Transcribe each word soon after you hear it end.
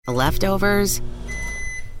leftovers,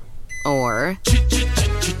 or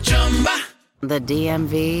the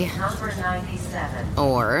DMV, Number 97.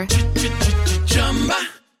 or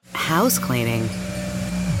house cleaning,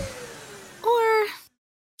 or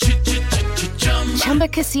Chumba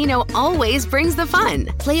Casino always brings the fun.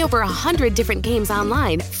 Play over 100 different games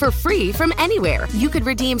online for free from anywhere. You could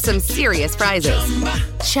redeem some serious prizes.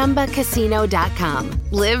 ChumbaCasino.com.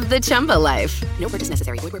 Live the Chumba life. No purchase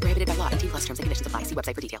necessary. Void where prohibited by law. 18+ terms and conditions apply. See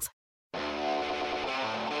website for details.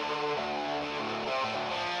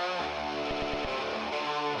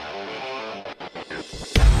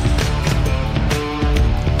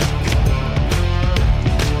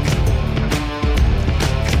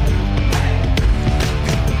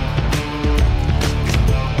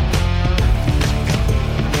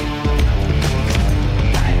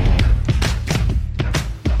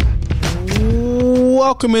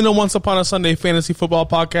 Welcome into Once Upon a Sunday Fantasy Football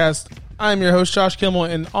Podcast. I'm your host, Josh Kimmel,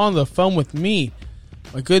 and on the phone with me,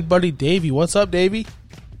 my good buddy, Davey. What's up, Davey?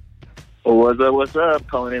 What's up?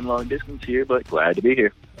 Calling in long distance here, but glad to be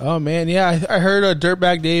here. Oh, man, yeah, I heard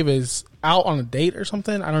Dirtbag Dave is out on a date or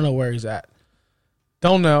something. I don't know where he's at.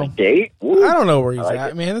 Don't know. A date? Woo. I don't know where he's like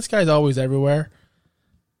at, it. man. This guy's always everywhere.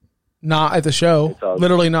 Not at the show.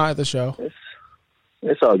 Literally not at the show.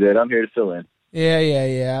 It's all good. I'm here to fill in. Yeah.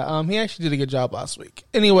 He actually did a good job last week.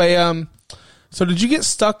 Anyway, so did you get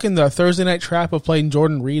stuck in the Thursday night trap of playing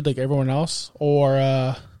Jordan Reed like everyone else?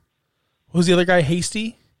 Or who's the other guy,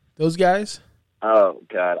 Hasty? Those guys? Oh,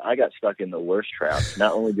 God. I got stuck in the worst trap.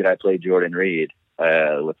 Not only did I play Jordan Reed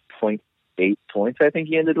with 0.8 points, I think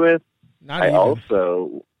he ended with. I was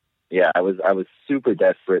super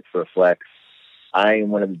desperate for a flex. I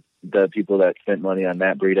am one of the people that spent money on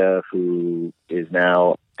Matt Breida, who is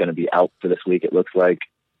now going to be out for this week, it looks like.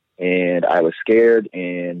 And I was scared,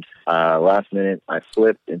 and last minute I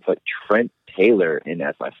flipped and put Trent Taylor in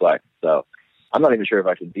as my flex. So I'm not even sure if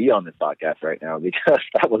I should be on this podcast right now because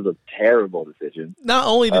that was a terrible decision. Not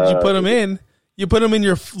only did you put him in, you put him in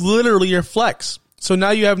your flex. So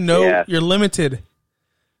now you have you're limited.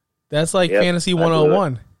 That's like Fantasy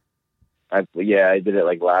 101. I did it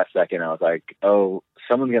like last second. I was like, oh,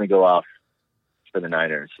 someone's going to go off for the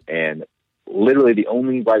Niners. And literally the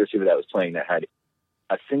only wide receiver that was playing that had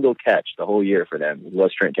a single catch the whole year for them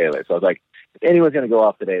was Trent Taylor. So I was like, if anyone's going to go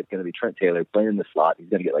off today, it's going to be Trent Taylor playing in the slot. He's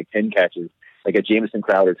going to get like 10 catches, like a Jamison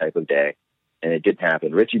Crowder type of day. And it didn't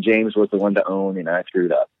happen. Richie James was the one to own, and I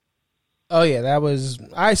screwed up. Oh, yeah,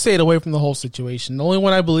 I stayed away from the whole situation. The only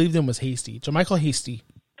one I believed in was Hasty, JaMycal Hasty.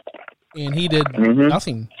 And he did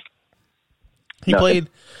nothing. He played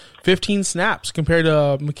 15 snaps compared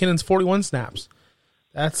to McKinnon's 41 snaps.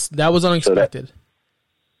 That was unexpected.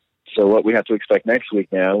 So what we have to expect next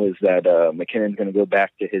week now is that McKinnon's going to go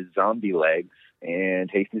back to his zombie legs, and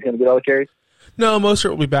Hasty's going to get all the carries? No, Mostert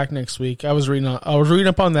will be back next week. I was reading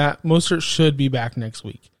up on that. Mostert should be back next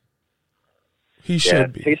week. He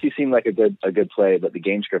should be. Hasty seemed like a good play, but the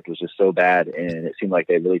game script was just so bad, and it seemed like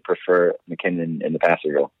they really prefer McKinnon in the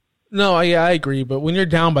passer role. No, yeah, I agree. But when you're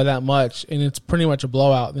down by that much and it's pretty much a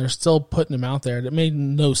blowout and they're still putting him out there, it made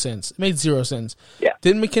no sense. It made zero sense. Yeah.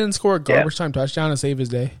 Didn't McKinnon score a garbage time touchdown to save his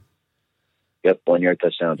day? Yep, 1 yard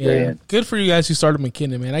touchdown. Yeah. Good for you guys who started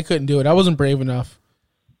McKinnon, man. I couldn't do it. I wasn't brave enough.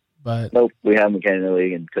 But nope, we have McKinnon in the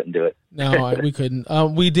league and couldn't do it. No, we couldn't.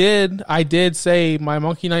 I did say my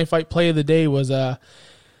Monkey Knife Fight play of the day was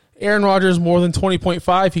Aaron Rodgers more than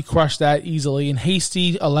 20.5. He crushed that easily. And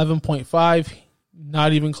Hasty 11.5.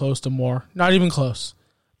 Not even close to more. Not even close.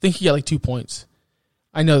 I think he got like 2 points.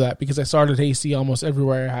 I know that because I started Hasty almost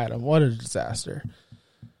everywhere I had him. What a disaster.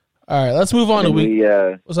 All right, let's move on to week.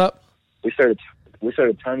 What's up? We started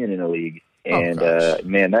Tunyon in a league, and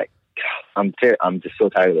man, I'm just so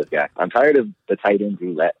tired of this guy. I'm tired of the tight end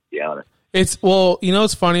roulette, to be honest. It's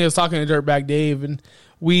funny. I was talking to Dirtbag Dave, and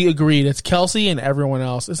we agreed it's Kelsey and everyone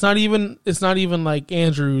else. It's not even like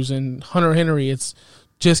Andrews and Hunter Henry. It's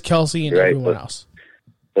just Kelsey and everyone else.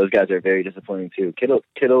 Those guys are very disappointing too.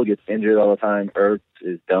 Kittle gets injured all the time. Ertz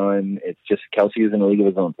is done. It's just Kelsey is in a league of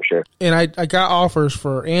his own for sure. And I got offers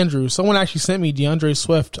for Andrews. Someone actually sent me DeAndre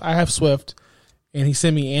Swift. I have Swift, and he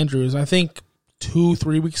sent me Andrews. I think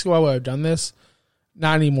 2-3 weeks ago I would have done this.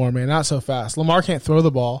 Not anymore, man. Not so fast. Lamar can't throw the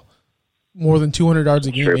ball more than 200 yards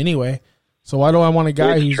a game anyway. So why do I want a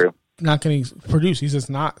guy who's not going to produce? He's just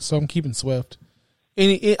not. So I'm keeping Swift.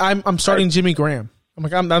 And I'm starting Jimmy Graham.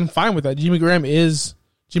 I'm fine with that. Jimmy Graham is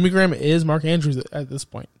Mark Andrews at this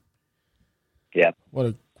point. Yeah. What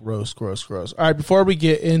a gross. All right, before we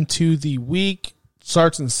get into the week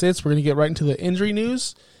starts and sits, we're going to get right into the injury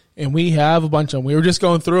news, and we have a bunch of them. We were just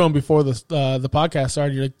going through them before the podcast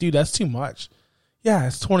started. You're like, dude, that's too much. Yeah,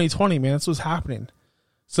 it's 2020, man. That's what's happening.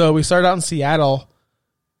 So we started out in Seattle.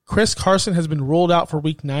 Chris Carson has been ruled out for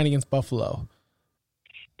Week 9 against Buffalo.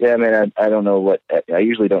 Yeah, man, I don't know what – I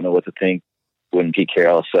usually don't know what to think when Pete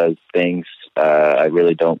Carroll says things. I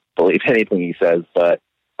really don't believe anything he says, but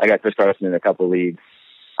I got Chris Carson in a couple leagues.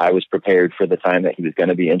 I was prepared for the time that he was going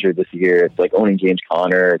to be injured this year. It's like owning James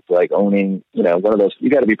Conner. It's like owning, one of those – you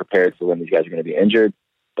got to be prepared for when these guys are going to be injured.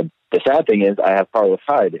 But the sad thing is I have Carlos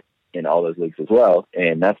Hyde in all those leagues as well,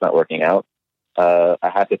 and that's not working out. I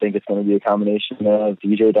have to think it's going to be a combination of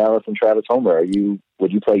DJ Dallas and Travis Homer.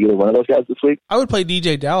 Would you play either one of those guys this week? I would play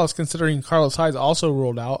DJ Dallas, considering Carlos Hyde's also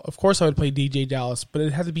ruled out. Of course I would play DJ Dallas, but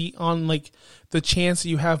it had to be on like the chance that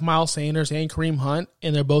you have Miles Sanders and Kareem Hunt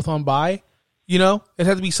and they're both on bye. It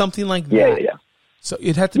had to be something like that. Yeah. So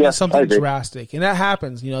it had to be something drastic. And that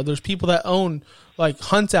happens. There's people that own, like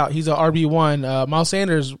Hunt's out. He's a RB1. Miles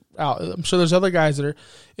Sanders out. I'm sure there's other guys that are,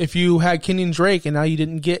 if you had Kenyon Drake and now you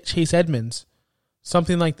didn't get Chase Edmonds,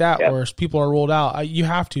 something like that, where people are rolled out. You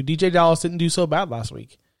have to. DJ Dallas didn't do so bad last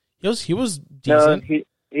week. He was decent. No,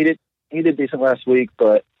 he did decent last week,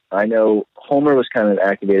 but I know Homer was kind of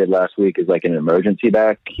activated last week as like an emergency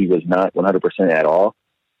back. He was not 100% at all.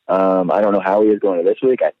 I don't know how he is going to this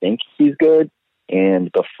week. I think he's good.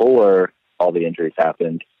 And before all the injuries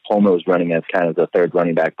happened, Homer was running as kind of the third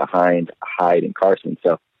running back behind Hyde and Carson.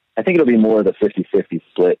 So I think it'll be more of the 50-50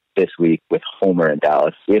 split this week with Homer and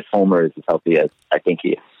Dallas, if Homer is as healthy as I think he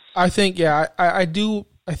is. I think, I do.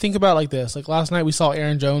 I think about it like this. Like last night we saw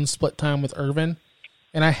Aaron Jones split time with Irvin,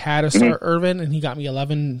 and I had to start Irvin, and he got me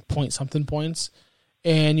 11 point something points.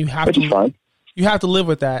 And you have to live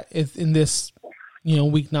with that in this,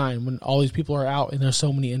 week 9 when all these people are out and there's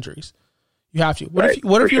so many injuries. You have to.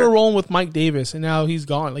 What if you were rolling with Mike Davis and now he's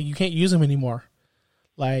gone? Like you can't use him anymore.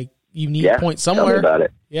 Like you need points somewhere. Tell me about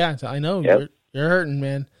it. Yeah, I know. Yep. You're hurting,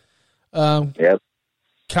 man.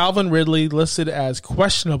 Calvin Ridley listed as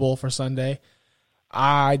questionable for Sunday.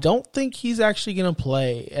 I don't think he's actually going to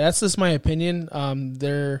play. That's just my opinion.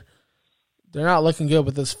 They're not looking good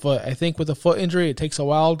with this foot. I think with a foot injury, it takes a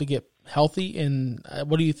while to get healthy. And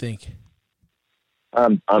what do you think?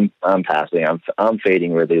 I'm passing. I'm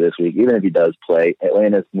fading Ridley this week. Even if he does play,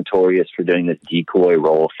 Atlanta's notorious for doing this decoy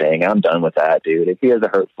role thing. I'm done with that, dude. If he has a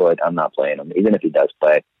hurt foot, I'm not playing him. Even if he does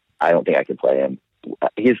play, I don't think I can play him.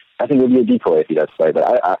 I think he'll be a decoy if he does play,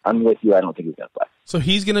 but I'm with you. I don't think he's going to play. So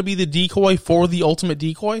he's going to be the decoy for the ultimate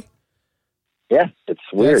decoy? Yeah, it's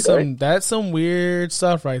weird. That's some weird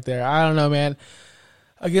stuff right there. I don't know, man.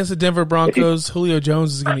 Against the Denver Broncos, Julio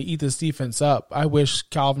Jones is going to eat this defense up. I wish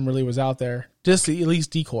Calvin Ridley was out there, just to at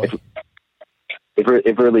least decoy.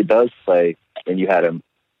 If Ridley does play and you had him,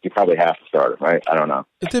 you probably have to start him, right? I don't know.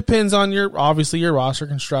 It depends on your roster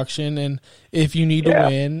construction and if you need to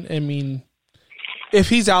win. I mean, if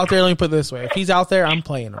he's out there, let me put it this way. If he's out there, I'm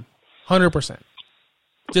playing him 100%.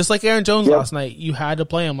 Just like Aaron Jones last night. You had to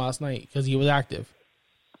play him last night because he was active.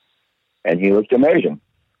 And he looked amazing.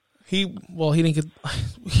 He didn't get.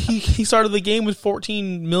 He started the game with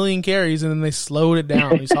 14 million carries, and then they slowed it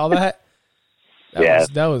down. You saw that?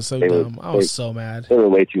 That was so dumb. I was so mad. They were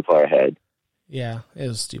way too far ahead. Yeah, it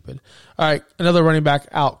was stupid. All right, another running back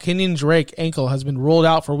out. Kenyon Drake ankle has been ruled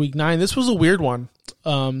out for Week 9. This was a weird one.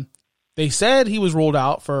 They said he was ruled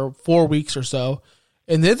out for 4 weeks or so,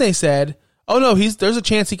 and then they said, "Oh no, there's a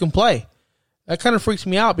chance he can play." That kind of freaks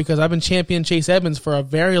me out because I've been championing Chase Edmonds for a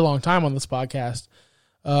very long time on this podcast.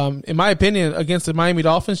 In my opinion, against the Miami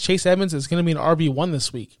Dolphins, Chase Edmonds is going to be an RB1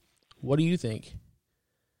 this week. What do you think?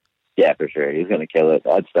 Yeah, for sure. He's going to kill it.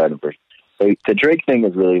 I'd start him first. The Drake thing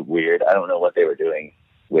is really weird. I don't know what they were doing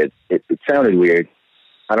with it. It sounded weird.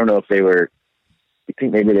 I don't know if you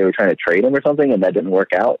think maybe they were trying to trade him or something and that didn't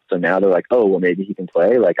work out. So now they're like, oh, well, maybe he can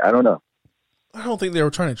play. Like, I don't know. I don't think they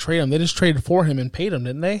were trying to trade him. They just traded for him and paid him,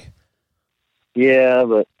 didn't they? Yeah,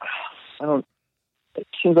 but it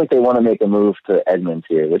seems like they want to make a move to Edmonds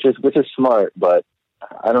here, which is smart, but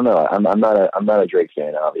I don't know. I'm not a Drake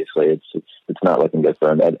fan. Obviously, it's not looking good for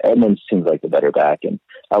him. Edmonds seems like the better back, and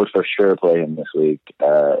I would for sure play him this week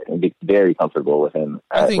and be very comfortable with him.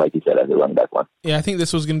 Like you said, as a running back one. Yeah, I think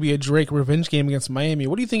this was going to be a Drake revenge game against Miami.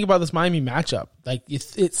 What do you think about this Miami matchup? Like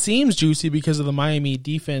it seems juicy because of the Miami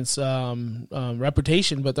defense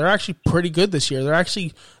reputation, but they're actually pretty good this year. They're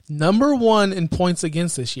actually number 1 in points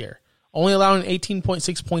against this year, only allowing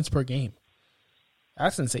 18.6 points per game.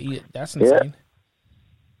 That's insane. Yeah.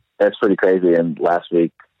 That's pretty crazy. And last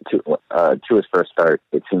week, to his first start,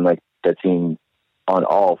 it seemed like the team on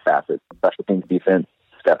all facets, special teams defense,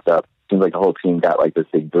 stepped up. Seems like the whole team got like this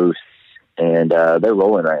big boost, and they're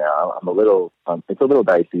rolling right now. It's a little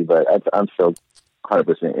dicey, but I'm still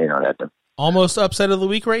 100% in on Edmonds. Almost upset of the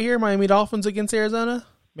week right here, Miami Dolphins against Arizona,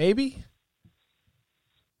 maybe?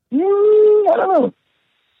 I don't know.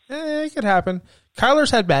 It could happen.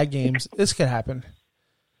 Kyler's had bad games. This could happen.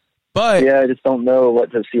 But yeah, I just don't know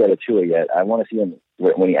what to see out of Tua yet. I want to see him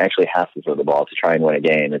when he actually has to throw the ball to try and win a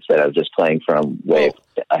game instead of just playing from way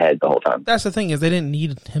ahead the whole time. That's the thing is they didn't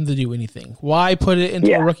need him to do anything. Why put it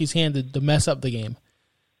into a rookie's hand to mess up the game?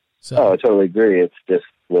 So I totally agree. It's just,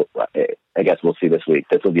 I guess we'll see this week.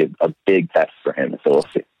 This will be a big test for him, so we'll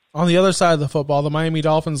see. On the other side of the football, the Miami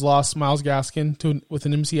Dolphins lost Myles Gaskin with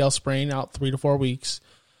an MCL sprain out 3 to 4 weeks.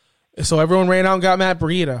 So everyone ran out and got Matt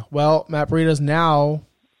Breida. Well, Matt Breida is now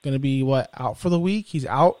going to be, out for the week? He's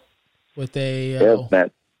out with a...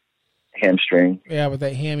 that hamstring. Yeah, with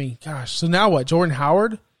that hammy. Gosh, so now what? Jordan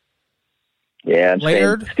Howard? Yeah, I'm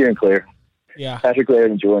Laird? steering clear. Yeah. Patrick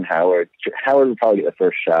Laird and Jordan Howard. Howard would probably get the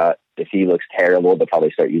first shot. If he looks terrible, they'll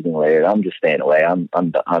probably start using Laird. I'm just staying away.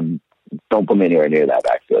 Don't put me anywhere near that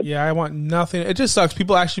backfield. Yeah, I want nothing. It just sucks.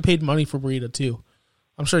 People actually paid money for Breida, too.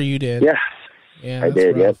 I'm sure you did. Yeah, I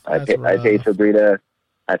did. Rough. Yep, I paid for Breida.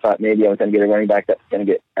 I thought maybe I was going to get a running back that's going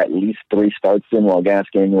to get at least 3 starts in while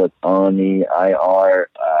Gaskin was on the IR.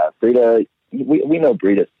 Breida, we know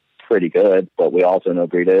Breida's pretty good, but we also know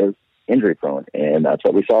Breida is injury prone, and that's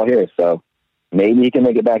what we saw here. So maybe he can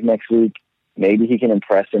make it back next week. Maybe he can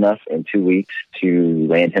impress enough in 2 weeks to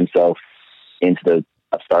land himself into the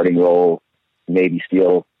starting role, maybe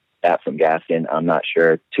steal that from Gaskin. I'm not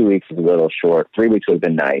sure. 2 weeks is a little short. 3 weeks would have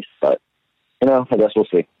been nice, but, I guess we'll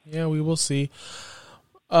see. Yeah, we will see.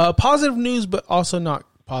 Positive news, but also not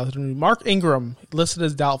positive news. Mark Ingram, listed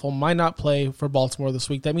as doubtful, might not play for Baltimore this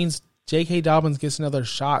week. That means J.K. Dobbins gets another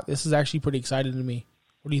shot. This is actually pretty exciting to me.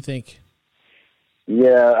 What do you think?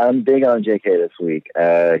 Yeah, I'm big on J.K. this week.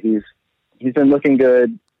 He's been looking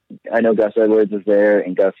good. I know Gus Edwards is there,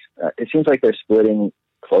 and Gus, it seems like they're splitting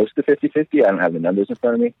close to 50-50. I don't have the numbers in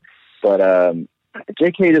front of me. But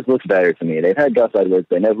J.K. just looks better to me. They've had Gus Edwards.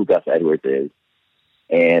 They know who Gus Edwards is.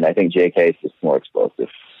 And I think J.K. is just more explosive.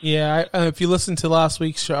 Yeah, if you listen to last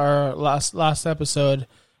week's our last episode,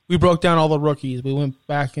 we broke down all the rookies. We went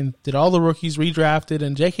back and did all the rookies, redrafted,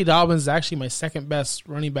 and J.K. Dobbins is actually my second best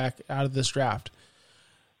running back out of this draft.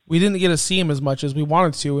 We didn't get to see him as much as we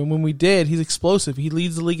wanted to, and when we did, he's explosive. He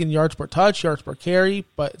leads the league in yards per touch, yards per carry,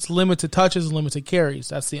 but it's limited touches and limited carries.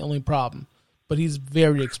 That's the only problem. But he's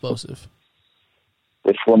very explosive.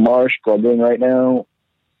 With Lamar struggling right now,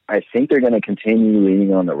 I think they're going to continue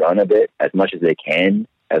leaning on the run a bit as much as they can,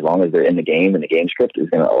 as long as they're in the game and the game script is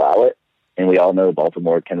going to allow it. And we all know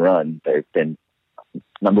Baltimore can run. They've been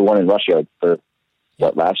number 1 in rush yards for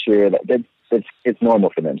last year. It's normal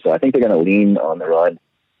for them. So I think they're going to lean on the run.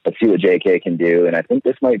 Let's see what J.K. can do, and I think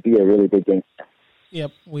this might be a really big game.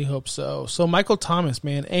 Yep, we hope so. So Michael Thomas,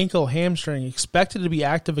 man, ankle, hamstring, expected to be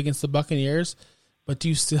active against the Buccaneers, but do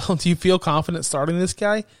you feel confident starting this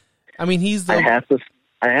guy? I mean, he's the...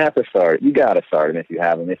 I have to start. You got to start him if you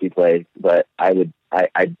have him, if he plays, but I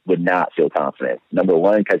would not feel confident. Number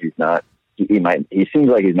one, because he seems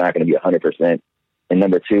like he's not going to be 100%, and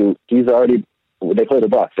number two, they play the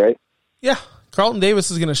Bucs, right? Yeah, Carlton Davis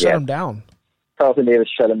is going to shut him down. Carlton Davis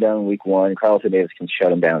shut him down in week 1. Carlton Davis can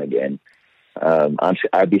shut him down again.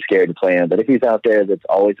 I'd be scared to play him, but if he's out there, that's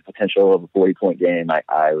always the potential of a 40-point game.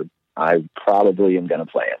 I probably am going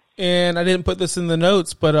to play him. And I didn't put this in the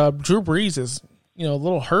notes, but Drew Brees is a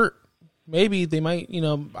little hurt. Maybe they might,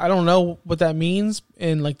 I don't know what that means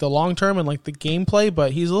in like the long term and like the gameplay,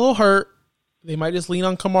 but he's a little hurt. They might just lean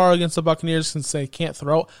on Kamara against the Buccaneers since they can't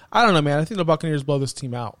throw. I don't know, man. I think the Buccaneers blow this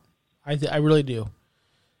team out. I really do.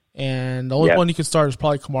 And the only one you can start is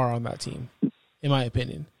probably Kamara on that team, in my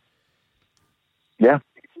opinion. Yeah.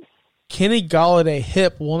 Kenny Golladay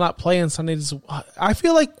hip will not play on Sundays. I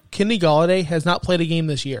feel like Kenny Golladay has not played a game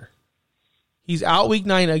this year. He's out week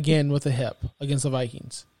 9 again with a hip against the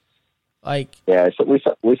Vikings. So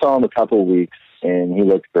we saw him a couple of weeks and he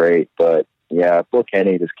looked great, but poor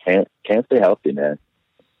Kenny just can't stay healthy, man.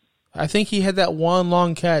 I think he had that one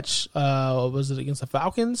long catch. Was it against the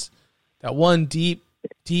Falcons? That one deep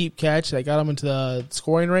catch that got him into the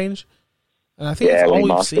scoring range. And I think that's all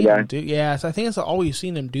we've seen him do. Yeah, I think that's all we've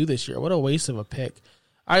seen him do this year. What a waste of a pick.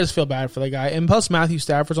 I just feel bad for the guy. And plus Matthew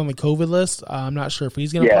Stafford's on the COVID list. I'm not sure if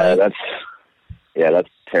he's going to play. That's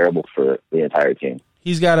terrible for the entire team.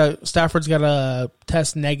 Stafford's got to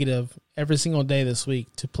test negative every single day this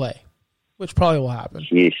week to play, which probably will happen.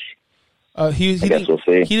 Sheesh. I guess we'll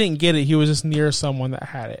see. He didn't get it. He was just near someone that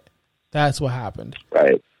had it. That's what happened.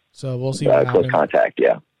 Right. So we'll see what happens. Close contact,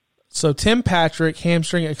 yeah. So Tim Patrick,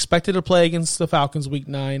 hamstring, expected to play against the Falcons week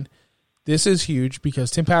 9. This is huge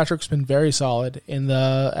because Tim Patrick's been very solid, and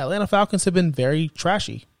the Atlanta Falcons have been very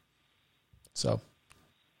trashy. So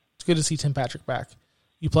it's good to see Tim Patrick back.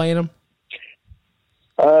 You playing him?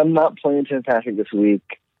 I'm not playing Tim Patrick this week.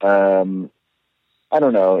 I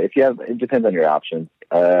don't know. It depends on your options.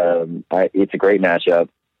 It's a great matchup.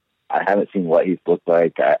 I haven't seen what he's looked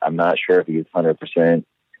like. I'm not sure if he's 100%.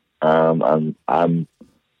 I'm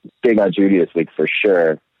big on Judy this week for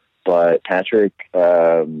sure, but Patrick,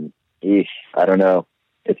 I don't know.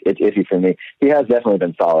 It's iffy for me. He has definitely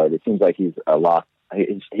been solid. It seems like he's a lot.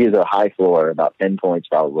 He's a high floor, about 10 points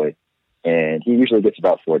probably, and he usually gets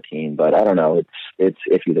about 14. But I don't know. It's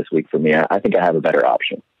iffy this week for me. I think I have a better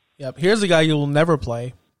option. Yep. Here's a guy you will never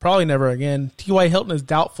play, probably never again. T.Y. Hilton is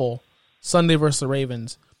doubtful Sunday versus the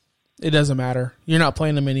Ravens. It doesn't matter. You're not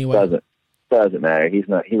playing him anyway. Doesn't matter. He's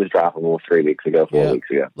not. He was droppable 4 weeks ago.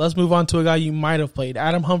 Let's move on to a guy you might have played.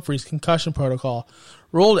 Adam Humphries, concussion protocol,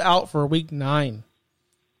 rolled out for week 9.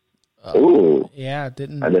 Ooh. Yeah,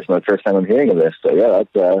 didn't. This is my first time I'm hearing of this. So yeah,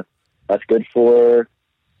 that's good for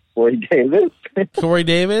Corey Davis. Corey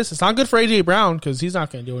Davis. It's not good for A.J. Brown because he's not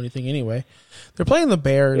going to do anything anyway. They're playing the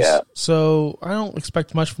Bears, so I don't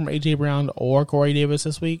expect much from A.J. Brown or Corey Davis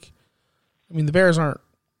this week. I mean, the Bears aren't,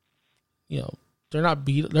 they're not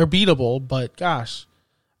they're beatable, but gosh,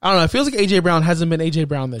 I don't know. It feels like A.J. Brown hasn't been A.J.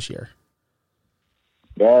 Brown this year.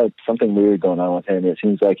 Yeah, it's something weird going on with him. It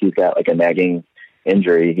seems like he's got like a nagging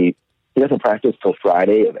injury. He doesn't practice till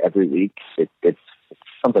Friday of every week. It's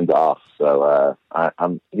something's off. So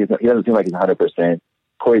he doesn't seem like he's 100%.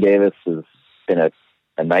 Corey Davis has been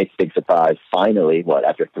a nice big surprise. Finally,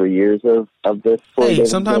 after 3 years of this? Hey,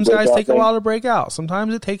 sometimes guys take a while to break out.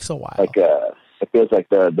 Sometimes it takes a while. It feels like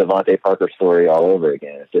the Devontae Parker story all over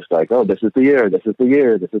again. It's just like, oh, this is the year, this is the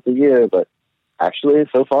year, this is the year. But actually,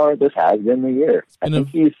 so far, this has been the year. I think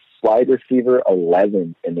he's wide receiver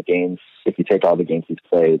 11 in the games, if you take all the games he's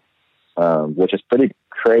played, which is pretty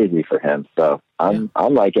crazy for him. So I'm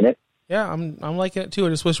liking it. Yeah, I'm liking it too. I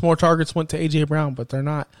just wish more targets went to A.J. Brown, but they're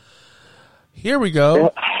not. Here we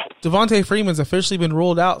go. Devontae Freeman's officially been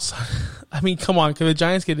ruled out. I mean, come on. Can the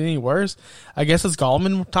Giants get any worse? I guess it's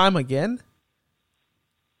Gallman time again.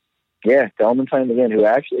 Yeah, Gallman time again, who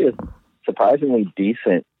actually is surprisingly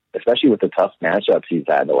decent, especially with the tough matchups he's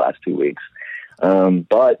had the last 2 weeks.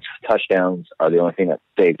 But touchdowns are the only thing that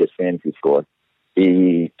saved his fantasy score.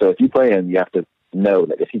 So if you play him, you have to know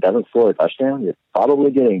that if he doesn't score a touchdown, you're probably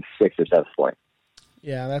getting 6 or 7 points.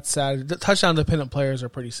 Yeah, that's sad. The touchdown-dependent players are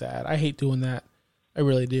pretty sad. I hate doing that. I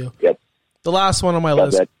really do. Yep. The last one on my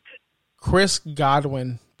list, Chris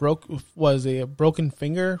Godwin was a broken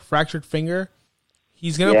finger, fractured finger.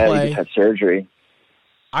 He's going to play. Yeah, he just had surgery.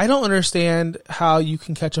 I don't understand how you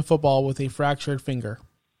can catch a football with a fractured finger.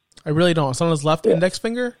 I really don't. It's on his left index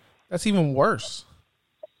finger? That's even worse.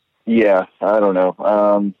 Yeah, I don't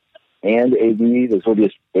know. And AB, this will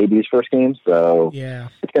be AB's first game, so yeah,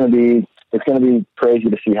 it's going to be crazy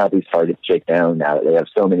to see how these targets shake down now that they have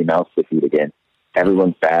so many mouths to feed again.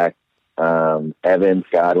 Everyone's back. Evans,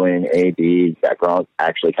 Godwin, AB, got Gronk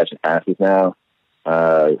actually catching passes now.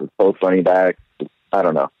 Both running backs. I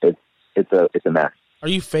don't know. It's a mess. Are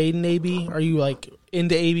you fading AB? Are you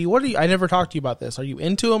into AB? What are you? I never talked to you about this. Are you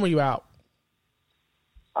into him or are you out?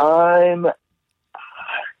 I'm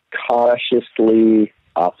cautiously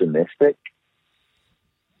optimistic,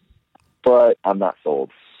 but I'm not sold.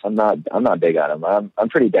 I'm not big on him. I'm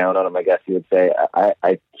pretty down on him, I guess you would say.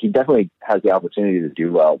 He definitely has the opportunity to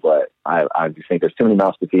do well, but I just think there's too many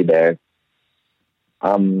mouths to feed there.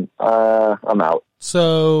 I'm out.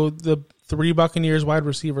 So the 3 Buccaneers wide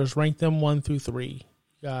receivers, rank them 1 through 3.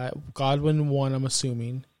 Got Godwin 1, I'm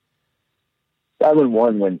assuming. Godwin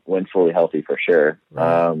 1 when fully healthy for sure.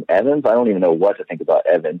 Right. Evans, I don't even know what to think about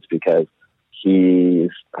Evans because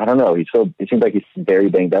I don't know. He seems like he's very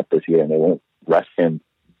banged up this year, and they won't rest him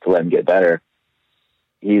to let him get better.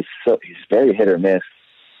 He's very hit or miss.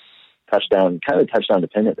 Touchdown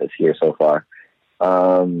dependent this year so far.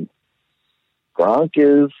 Gronk's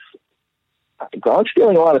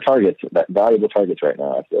stealing a lot of targets, valuable targets right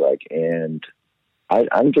now, I feel like, and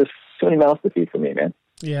I'm just too many mouths to feed for me, man.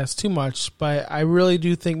 Yeah, it's too much, but I really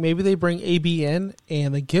do think maybe they bring AB in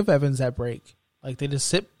and they give Evans that break. Like they just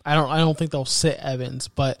sit. I don't think they'll sit Evans,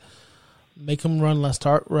 but make him run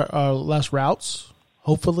less routes.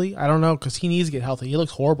 Hopefully, I don't know because he needs to get healthy. He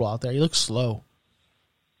looks horrible out there. He looks slow.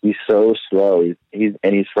 He's so slow.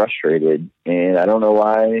 He's frustrated, and I don't know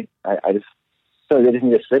why. I just so they just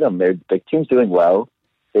need to sit him. The team's doing well.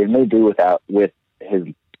 They've made do with his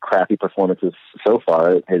crappy performances so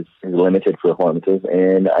far, his limited performances,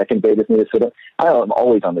 and I think they just need to sit him. I'm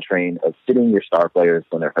always on the train of sitting your star players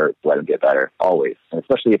when they're hurt to let them get better, always, and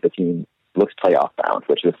especially if the team looks playoff bound,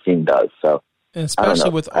 which this team does. So, and especially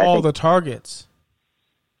with all the targets.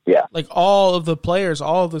 Yeah. Like all of the players,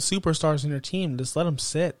 all of the superstars in your team, just let them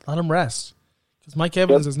sit. Let them rest. because Mike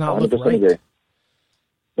Evans does not look 100% right. agree.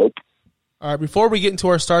 Nope. All right, before we get into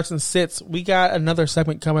our starts and sits, we got another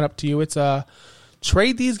segment coming up to you. It's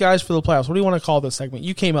trade these guys for the playoffs. What do you want to call this segment?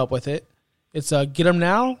 You came up with it. It's get them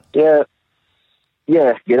now? Yeah,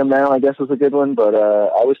 get them now, I guess, was a good one. But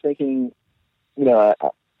I was thinking, in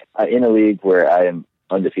a league where I am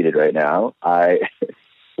undefeated right now, I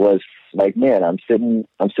was like, man, I'm sitting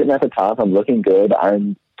at the top. I'm looking good.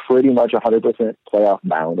 I'm pretty much 100% playoff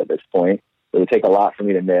bound at this point. It would take a lot for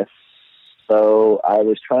me to miss. So I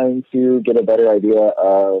was trying to get a better idea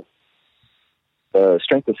of the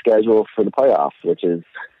strength of schedule for the playoffs, which is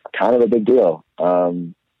kind of a big deal.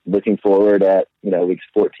 Looking forward at, weeks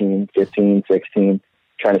 14, 15, 16,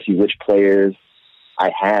 trying to see which players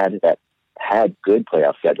I had that had good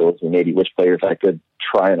playoff schedules and maybe which players I could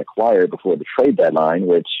try and acquire before the trade deadline,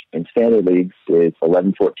 which in standard leagues is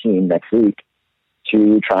 11-14 next week,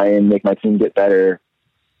 to try and make my team get better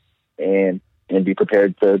and be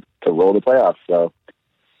prepared to roll the playoffs. So,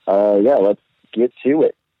 let's get to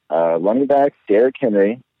it. Running back, Derrick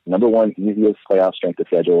Henry, number one easiest playoff strength of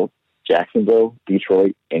schedule, Jacksonville,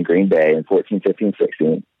 Detroit, and Green Bay in 14, 15,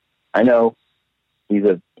 16. I know he's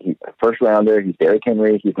a first rounder. He's Derrick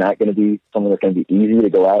Henry. He's not going to be someone that's going to be easy to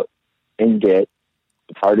go out and get.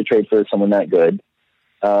 It's hard to trade for someone that good.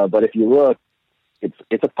 But if you look,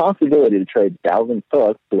 it's a possibility to trade Dalvin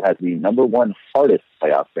Cook, who has the number one hardest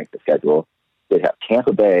playoff strength of schedule. They have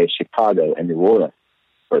Tampa Bay, Chicago, and New Orleans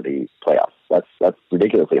for the playoffs. That's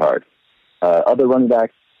ridiculously hard. Other running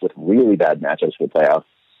backs with really bad matchups for the playoffs,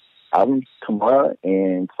 Alvin Kamara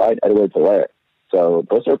and Clyde Edwards-Helaire. So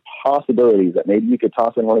those are possibilities that maybe you could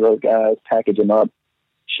toss in one of those guys, package them up,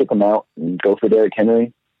 ship them out, and go for Derrick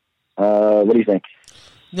Henry. What do you think?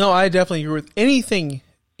 No, I definitely agree with anything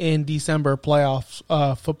in December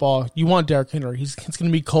playoff football. You want Derrick Henry. It's going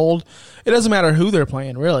to be cold. It doesn't matter who they're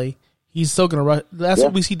playing, really. He's still going to rush. That's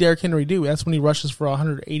what we see Derrick Henry do. That's when he rushes for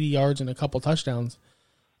 180 yards and a couple touchdowns.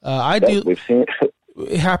 We've seen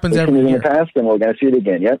it happens every year. In the past, and we're going to see it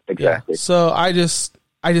again. Yep, exactly. Yeah. So I just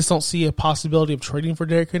don't see a possibility of trading for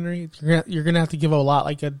Derrick Henry. You're going to have to give a lot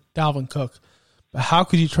like a Dalvin Cook. But how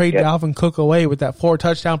could you trade Dalvin Cook away with that 4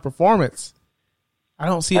 touchdown performance? I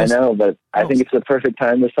don't see. I know, but I think it's the perfect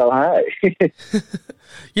time to sell high.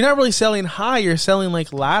 You're not really selling high. You're selling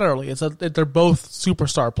like laterally. They're both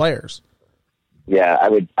superstar players. Yeah, I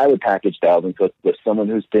would package Dalvin Cook with someone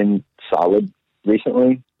who's been solid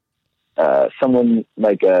recently. Someone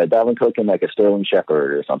like Dalvin Cook and like a Sterling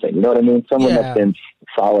Shepard or something. You know what I mean? Someone that's been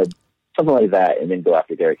solid, something like that, and then go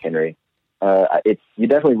after Derrick Henry. You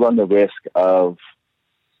definitely run the risk of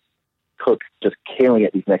Cook just killing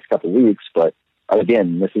it these next couple of weeks, but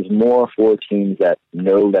again, this is more for teams that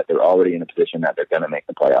know that they're already in a position that they're going to make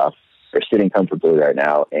the playoffs. They're sitting comfortably right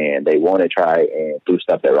now, and they want to try and boost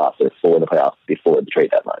up their roster for the playoffs before the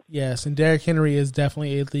trade deadline. Yes, and Derrick Henry is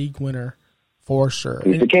definitely a league winner for sure.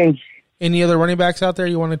 He's the king. Any other running backs out there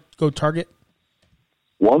you want to go target?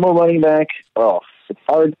 One more running back. Oh, it's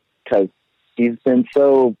hard because he's been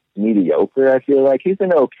so mediocre, I feel like. He's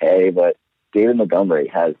been okay, but David Montgomery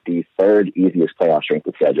has the third easiest playoff strength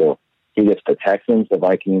of schedule. He gets the Texans, the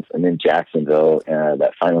Vikings, and then Jacksonville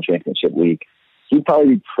that final championship week. He'd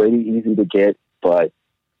probably be pretty easy to get, but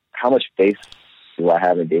how much faith do I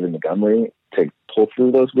have in David Montgomery to pull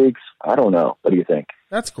through those weeks? I don't know. What do you think?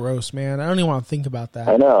 That's gross, man. I don't even want to think about that.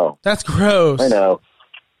 I know. That's gross. I know.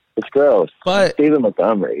 It's gross. But David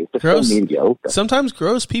Montgomery, it's so mediocre. Sometimes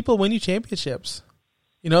gross people win you championships.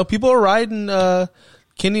 People are riding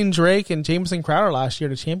Kenyon Drake and Jameson Crowder last year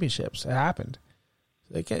to championships. It happened.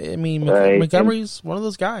 Montgomery's one of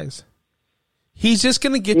those guys. He's just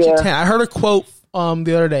going to get you 10. I heard a quote the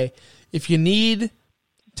other day. If you need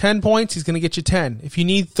 10 points, he's going to get you 10. If you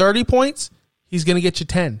need 30 points, he's going to get you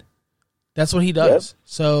 10. That's what he does. Yep.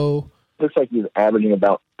 So looks like he's averaging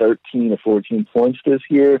about 13 or 14 points this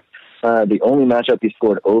year. The only matchup he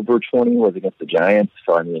scored over 20 was against the Giants.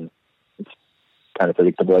 So, it's kind of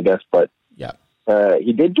predictable, I guess. But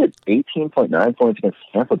he did get 18.9 points against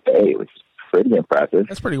Tampa Bay, which is pretty impressive.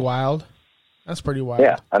 That's pretty wild.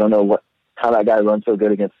 Yeah, I don't know how that guy runs so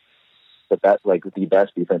good against the best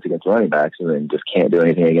defense against running backs, and then just can't do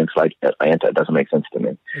anything against Atlanta. It doesn't make sense to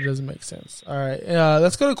me. It doesn't make sense. All right,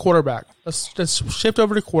 let's go to quarterback. Let's shift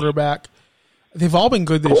over to quarterback. They've all been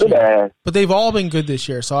good this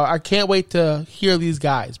year. So I can't wait to hear these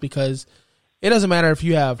guys because it doesn't matter if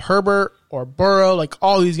you have Herbert or Burrow. Like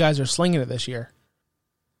all these guys are slinging it this year.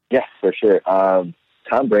 Yeah, for sure.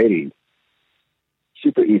 Tom Brady,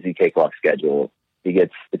 super easy cakewalk schedule.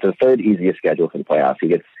 It's the third easiest schedule for the playoffs. He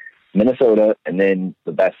gets Minnesota, and then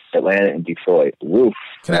the best, Atlanta and Detroit. Woof.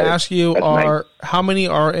 Can I ask you, how many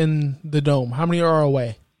are in the Dome? How many are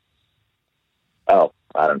away? Oh,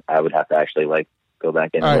 I would have to actually go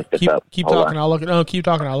back in and look this up. Keep talking. I'll look it. No, keep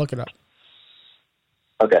talking. I'll look it up.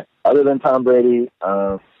 Okay. Other than Tom Brady,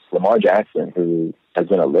 Lamar Jackson, who has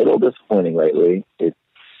been a little disappointing lately.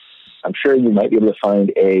 I'm sure you might be able to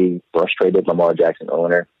find a frustrated Lamar Jackson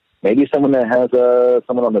owner. Maybe someone that has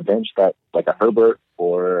someone on the bench that, like a Herbert,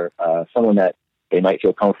 or someone that they might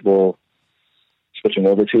feel comfortable switching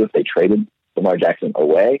over to if they traded Lamar Jackson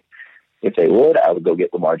away. If they would, I would go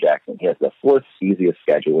get Lamar Jackson. He has the fourth easiest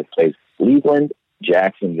schedule. It plays Cleveland,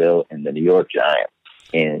 Jacksonville, and the New York Giants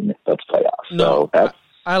in the playoffs. No, so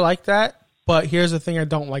I like that, but here's the thing I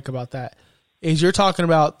don't like about that. Is you're talking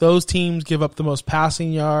about those teams give up the most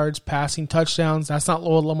passing yards, passing touchdowns. That's not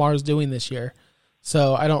what Lamar's doing this year.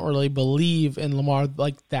 So I don't really believe in Lamar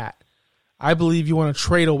like that. I believe you want to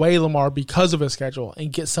trade away Lamar because of his schedule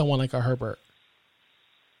and get someone like a Herbert.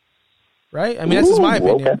 Right? I mean, that's just my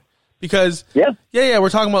opinion. Okay. Because we're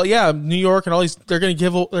talking about New York and all these. They're going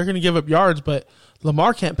to give up yards, but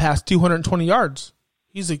Lamar can't pass 220 yards.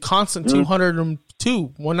 He's a constant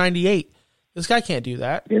 202, 198. This guy can't do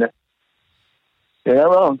that. You're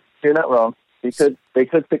not wrong. You're not wrong. They could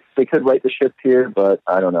right the ship here, but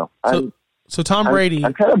I don't know. So Tom Brady.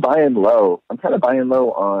 I'm kind of buying low.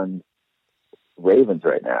 On Ravens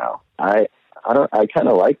right now. I kind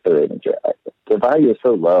of like the Ravens. The value is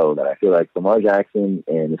so low that I feel like Lamar Jackson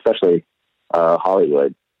and especially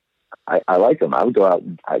Hollywood, I like them. I would go out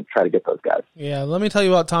and I'd try to get those guys. Yeah, let me tell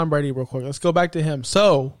you about Tom Brady real quick. Let's go back to him.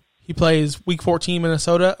 So he plays Week 14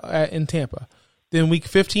 Minnesota in Tampa. Then Week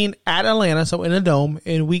 15 at Atlanta, so in a dome.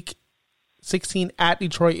 And Week 16 at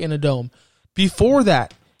Detroit in a dome. Before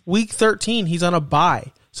that, Week 13, he's on a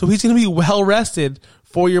bye. So he's going to be well-rested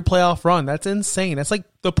for your playoff run. That's insane. That's like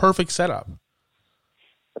the perfect setup.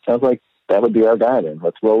 It sounds like that would be our guy then.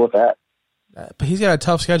 Let's roll with that. But he's got a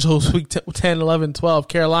tough schedule week 10, 11, 12.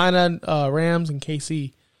 Carolina, Rams, and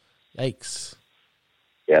KC. Yikes.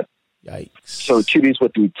 Yep. Yikes. So Chudy's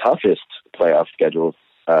with the toughest playoff schedule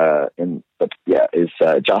is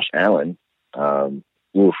Josh Allen.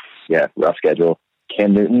 Rough schedule.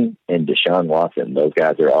 Cam Newton and Deshaun Watson. Those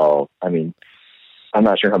guys are all, I'm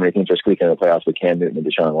not sure how many teams are squeaking in the playoffs with Cam Newton and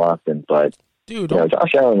Deshaun Watson, but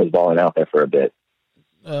Josh Allen was balling out there for a bit.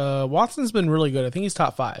 Watson's been really good. I think he's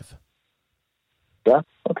top 5. Yeah,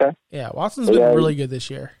 okay. Yeah, Watson's been really good this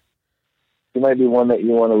year. He might be one that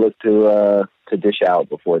you want to look to dish out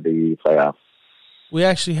before the playoffs. We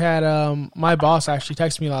actually had my boss actually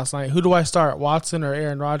texted me last night. Who do I start, Watson or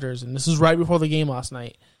Aaron Rodgers? And this is right before the game last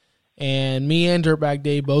night. And me and Dirtbag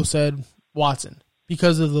Dave both said Watson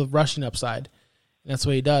because of the rushing upside. And that's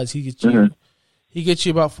what he does. He gets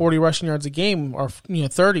you about 40 rushing yards a game, or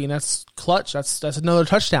 30, and that's clutch. That's another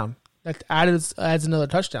touchdown. That adds another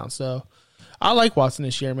touchdown. So I like Watson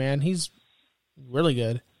this year, man. He's really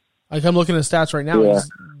good. Like, I'm looking at his stats right now.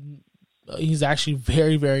 Yeah. He's actually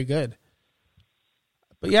very, very good.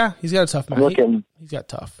 But yeah, he's got a tough match. He's got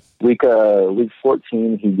tough. Week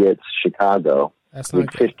 14, he gets Chicago. That's not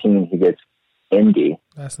Week good. 15, he gets Indy.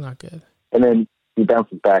 That's not good. And then he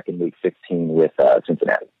bounces back in Week 16 with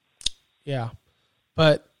Cincinnati. Yeah,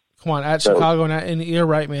 but come on, Chicago, and you're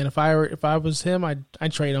right, man. If I was him,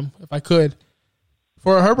 I'd trade him if I could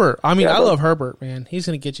for a Herbert. I love Herbert, man. He's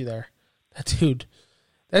gonna get you there.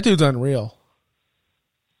 That dude's unreal.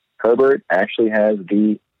 Herbert actually has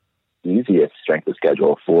the easiest strength of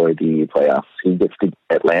schedule for the playoffs. He gets to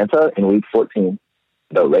Atlanta in Week 14,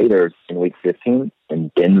 the Raiders in Week 15,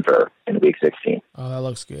 and Denver in Week 16. Oh, that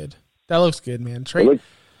looks good. That looks good, man.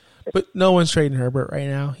 But no one's trading Herbert right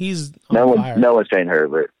now. He's on fire. No one's trading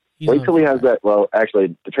Herbert. Wait till he has that. Well,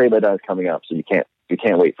 actually, the trade deadline is coming up, so you can't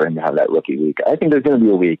wait for him to have that rookie week. I think there's going to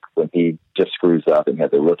be a week when he just screws up and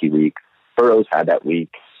has a rookie week. Burrow's had that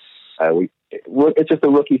week. It's just a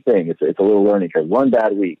rookie thing. It's a little learning curve. One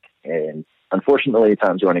bad week, and unfortunately,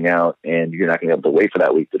 time's running out, and you're not going to be able to wait for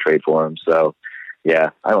that week to trade for him. So, yeah,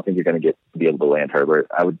 I don't think you're going to be able to land Herbert.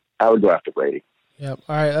 I would go after Brady. Yep.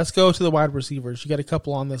 All right, let's go to the wide receivers. You got a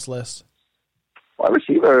couple on this list. Wide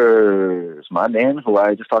receivers, my man, who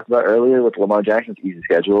I just talked about earlier with Lamar Jackson's easy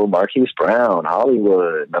schedule, Marquise Brown,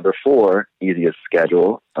 Hollywood, number 4, easiest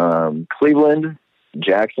schedule. Cleveland,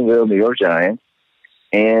 Jacksonville, New York Giants.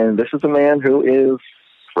 And this is a man who is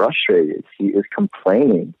frustrated. He is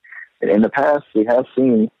complaining. And in the past, we have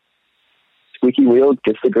seen squeaky wheel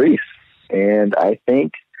gets the grease. And I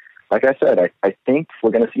think, like I said, I think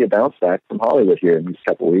we're going to see a bounce back from Hollywood here in these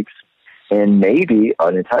couple weeks. and maybe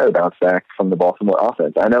an entire bounce back from the Baltimore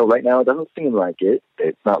offense. I know right now it doesn't seem like it.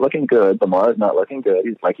 It's not looking good. Lamar's not looking good.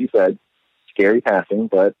 He's, like you said, scary passing,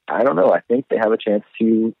 but I don't know. I think they have a chance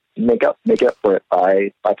to make up for it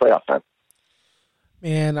by playoff time.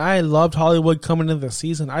 Man, I loved Hollywood coming into the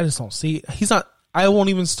season. I just don't see he's not. I won't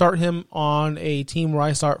even start him on a team where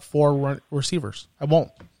I start 4 receivers. I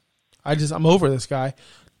won't. I'm over this guy.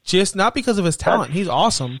 Just not because of his talent. He's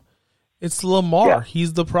awesome. It's Lamar. Yeah.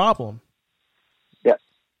 He's the problem. Yeah.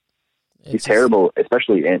 He's terrible,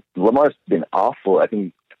 especially, and Lamar's been awful. I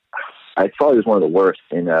think I saw he was one of the worst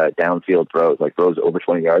in downfield throws, like throws over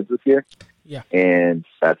 20 yards this year. Yeah. And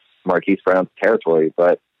that's Marquise Brown's territory.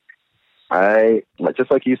 But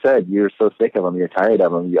just like you said, you're so sick of him. You're tired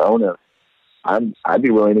of him. You own him. I'd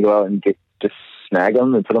be willing to go out and just snag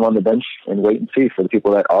him and put him on the bench and wait and see for the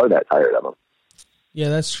people that are that tired of him. Yeah,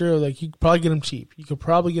 that's true. Like, you could probably get him cheap. You could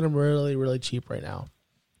probably get him really, really cheap right now.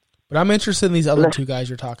 But I'm interested in these other 2 guys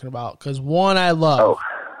you're talking about because one I love.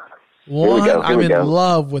 I'm in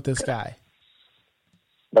love with this guy.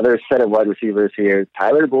 Another set of wide receivers here: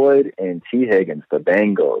 Tyler Boyd and T. Higgins, the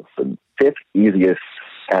Bengals, the 5th easiest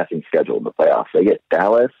passing schedule in the playoffs. They get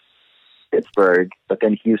Dallas, Pittsburgh, but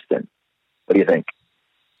then Houston. What do you think?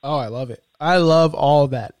 Oh, I love it. I love all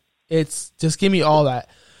that. It's just give me all that.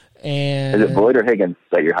 And is it Boyd or Higgins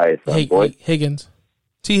that your highest? Boyd? Higgins.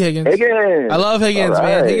 T. Higgins. Higgins. I love Higgins, right.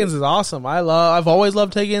 man. Higgins is awesome. I've always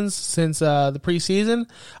loved Higgins since the preseason.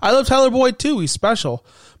 I love Tyler Boyd too. He's special.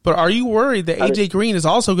 But are you worried that AJ Green is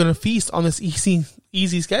also going to feast on this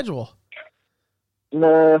easy schedule?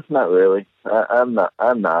 No, not really. I'm not.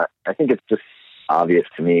 I think it's just obvious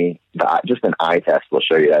to me. Just an eye test will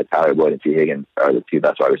show you that Tyler Boyd and T. Higgins are the 2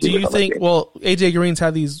 best wide receivers. Do you think? Well, AJ Green's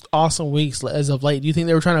had these awesome weeks as of late. Do you think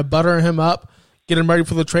they were trying to butter him up, get him ready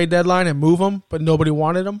for the trade deadline, and move him, but nobody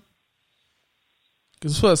wanted him?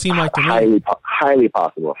 Because that's what it seemed like to me. Highly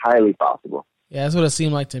possible. Highly possible. Yeah, that's what it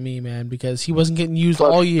seemed like to me, man. Because he wasn't getting used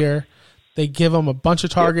all year. They give him a bunch of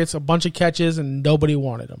targets, a bunch of catches, and nobody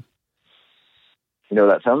wanted him. You know,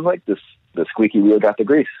 that sounds like the squeaky wheel got the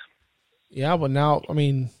grease. Yeah, but now, I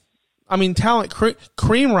mean, talent,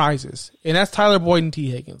 cream rises, and that's Tyler Boyd and T.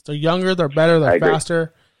 Higgins. They're younger, they're better, they're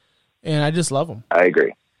faster, and I just love them. I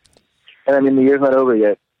agree. And I mean, the year's not over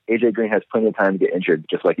yet. AJ Green has plenty of time to get injured,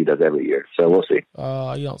 just like he does every year. So we'll see.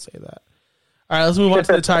 You don't say that. All right, let's move on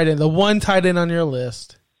to the tight end. The one tight end on your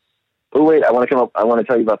list. Oh wait, I want to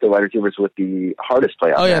tell you about the wide receivers with the hardest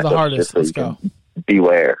playoff. Oh yeah, the hardest. Let's go.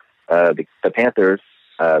 Beware. The Panthers,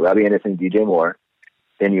 Robbie Anderson, DJ Moore.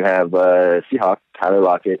 Then you have Seahawks, Tyler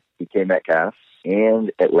Lockett, DK Metcalf,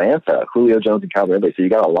 and Atlanta, Julio Jones and Calvin Ridley. So you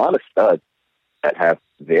got a lot of studs that have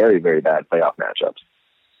very, very bad playoff matchups.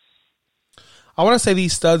 I want to say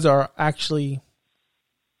these studs are actually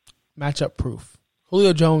matchup proof.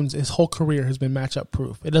 Julio Jones, his whole career has been matchup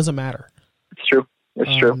proof. It doesn't matter. It's true.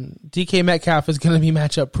 It's true. DK Metcalf is going to be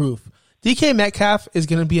matchup proof. DK Metcalf is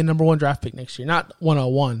going to be a number 1 draft pick next year, not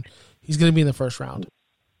 101. He's going to be in the first round.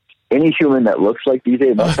 Any human that looks like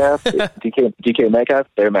DK Metcalf, DK Metcalf,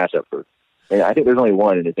 they're matchup proof. And I think there's only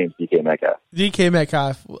one, and his name's DK Metcalf. DK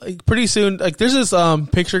Metcalf. Pretty soon, like there's this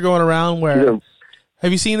picture going around where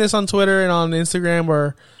have you seen this on Twitter and on Instagram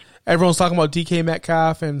where everyone's talking about DK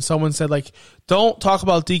Metcalf, and someone said like, don't talk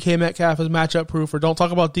about DK Metcalf as matchup proof, or don't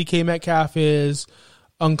talk about DK Metcalf as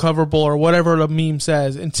uncoverable, or whatever the meme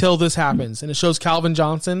says until this happens, and it shows Calvin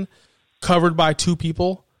Johnson covered by 2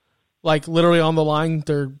 people. Like literally on the line,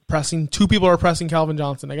 2 people are pressing Calvin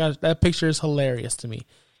Johnson. That picture is hilarious to me.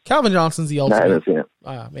 Calvin Johnson's the ultimate. I haven't seen it.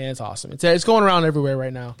 Man, it's awesome. It's going around everywhere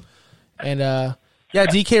right now. And yeah,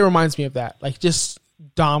 DK reminds me of that. Like just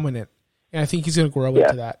dominant. And I think he's going to grow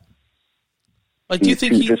into that. Like, do you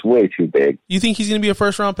think he's just way too big? You think he's going to be a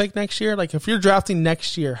first round pick next year? Like if you're drafting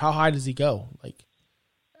next year, how high does he go? Like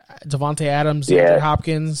Devontae Adams, DeAndre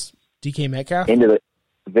Hopkins, DK Metcalf? Into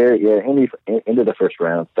the first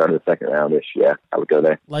round, start of the second round-ish. Yeah, I would go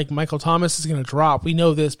there. Like Michael Thomas is going to drop. We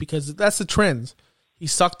know this because that's the trends. He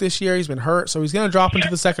sucked this year. He's been hurt, so he's going to drop into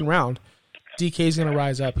the second round. DK is going to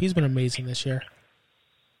rise up. He's been amazing this year.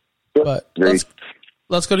 Yep, but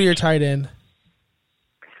let's go to your tight end.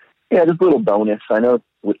 Yeah, just a little bonus. I know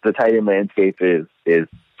with the tight end landscape is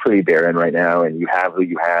pretty barren right now, and you have who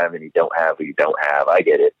you have, and you don't have who you don't have. I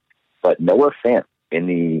get it. But Noah Fant in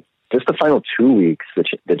the final 2 weeks,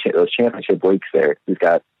 those championship weeks there, he's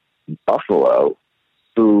got Buffalo,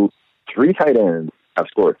 who 3 tight ends have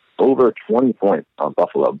scored over 20 points on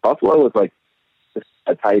Buffalo. Buffalo was like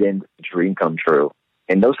a tight end dream come true.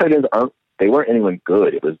 And those tight ends they weren't anyone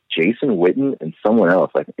good. It was Jason Witten and someone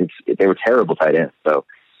else. Like they were terrible tight ends. So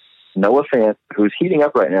Noah Fant, who's heating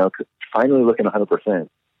up right now, finally looking 100%,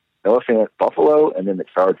 Noah Fant, Buffalo, and then the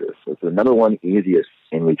Chargers. So it's the number one easiest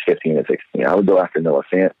in week 15 and 16. I would go after Noah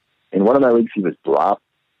Fant. In one of my leagues, he was dropped.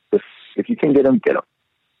 If you can get him, get him.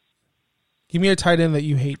 Give me a tight end that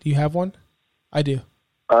you hate. Do you have one? I do.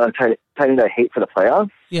 Tight end I hate for the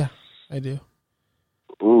playoffs? Yeah, I do.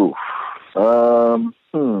 Ooh. No,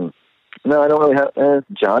 I don't really have...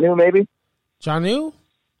 Jonnu, maybe? Jonnu?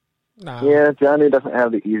 No. Yeah, Jonnu doesn't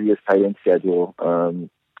have the easiest tight end schedule.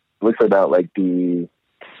 Looks about like the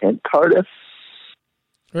Kent Cardiff.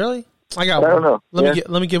 Really? I got one. I don't know.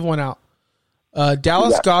 Let me give one out.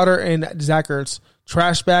 Dallas Goedert and Zach Ertz.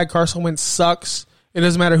 Trash bag. Carson Wentz sucks. It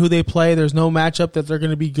doesn't matter who they play. There's no matchup that they're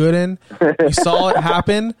going to be good in. We saw it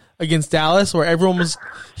happen against Dallas where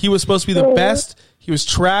he was supposed to be the best. He was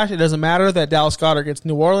trash. It doesn't matter that Dallas Goedert gets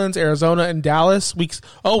New Orleans, Arizona, and Dallas. We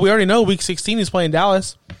already know week 16 he's playing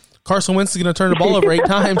Dallas. Carson Wentz is going to turn the ball over 8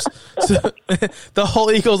 times. So, the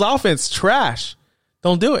whole Eagles offense, trash.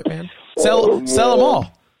 Don't do it, man. Sell them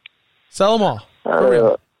all. Sell them all. For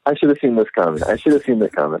real. I should have seen this coming.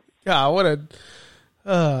 Yeah, what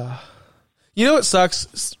a... You know what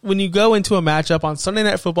sucks? When you go into a matchup on Sunday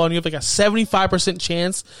Night Football and you have like a 75%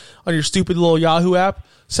 chance on your stupid little Yahoo app,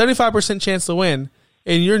 75% chance to win,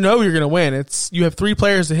 and you're going to win. You have 3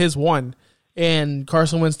 players to his 1, and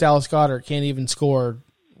Carson Wentz, Dallas Goedert can't even score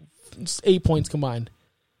 8 points combined.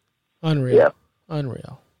 Unreal. Yeah.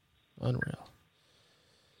 Unreal. All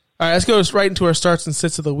right, let's go right into our starts and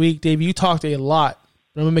sits of the week. Dave, you talked a lot.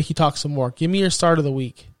 I'm going to make you talk some more. Give me your start of the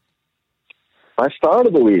week. My start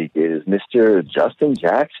of the week is Mr. Justin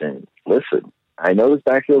Jackson. Listen, I know this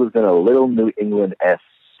backfield has been a little New England-esque.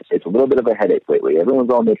 It's a little bit of a headache lately. Everyone's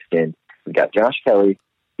all mixed in. We got Josh Kelly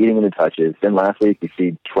eating into touches. Then last week, you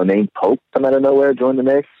see Tremaine Pope come out of nowhere, join the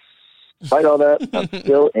mix. Despite all that, I'm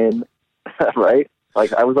still in, right?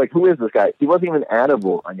 Like, I was like, who is this guy? He wasn't even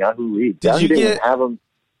addable on Yahoo League. Did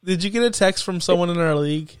you get a text from someone in our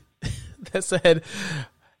league that said,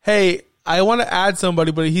 hey, I want to add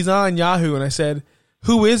somebody, but he's not on Yahoo? And I said,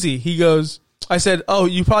 who is he? I said, oh,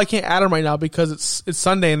 you probably can't add him right now because it's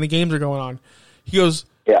Sunday and the games are going on. He goes,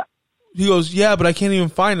 yeah, but I can't even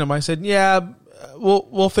find him. I said, yeah,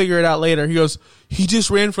 we'll figure it out later. He goes, he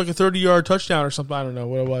just ran for like a 30-yard touchdown or something. I don't know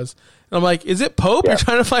what it was. And I'm like, is it Pope? Yeah. You're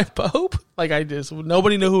trying to find Pope? Like,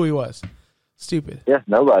 nobody knew who he was. Stupid. Yeah,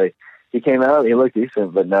 nobody. He came out, he looked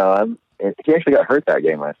decent, but no, he actually got hurt that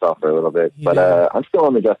game I saw for a little bit. Yeah. But I'm still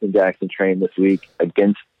on the Justin Jackson train this week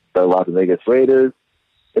against the Las Vegas Raiders.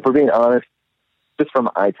 If we're being honest, just from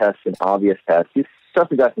eye tests and obvious tests,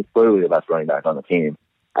 Justin Jackson's clearly the best running back on the team.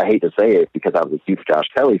 I hate to say it because I was a huge Josh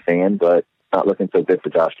Kelly fan, but not looking so good for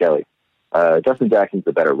Josh Kelly. Justin Jackson's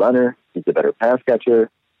the better runner. He's the better pass catcher.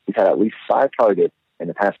 He's had at least 5 targets in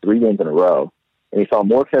the past 3 games in a row. And he saw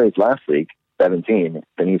more carries last week, 17,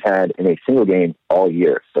 than he's had in a single game all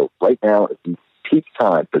year. So right now, it's the peak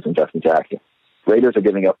time for Justin Jackson. Raiders are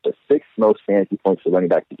giving up the 6th most fantasy points to running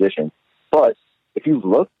back position. But if you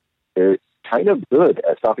look, they're kind of good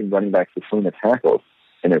at stopping running backs between the tackles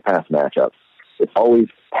in their pass matchups. It's always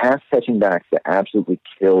pass-catching backs that absolutely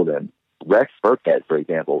kill them. Rex Burkhead, for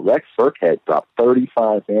example. Rex Burkhead dropped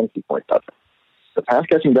 35 fantasy points. The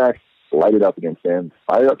pass-catching backs light it up against him.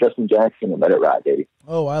 Fire up Justin Jackson and let it ride, baby.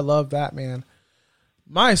 Oh, I love that, man.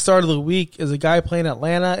 My start of the week is a guy playing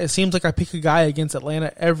Atlanta. It seems like I pick a guy against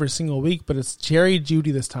Atlanta every single week, but it's Jerry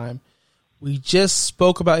Jeudy this time. We just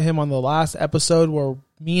spoke about him on the last episode where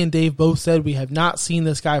me and Dave both said we have not seen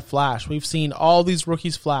this guy flash. We've seen all these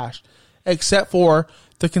rookies flash, except for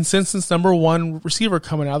the consensus number 1 receiver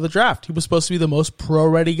coming out of the draft. He was supposed to be the most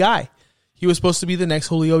pro-ready guy. He was supposed to be the next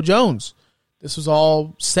Julio Jones. This was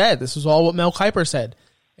all said. This was all what Mel Kiper said,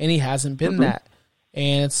 and he hasn't been that,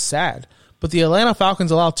 and it's sad. But the Atlanta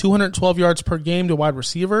Falcons allow 212 yards per game to wide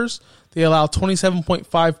receivers. They allow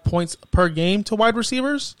 27.5 points per game to wide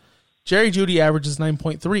receivers. Jerry Jeudy averages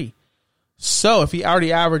 9.3. So if he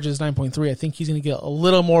already averages 9.3, I think he's going to get a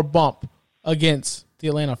little more bump against the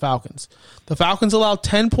Atlanta Falcons. The Falcons allow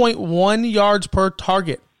 10.1 yards per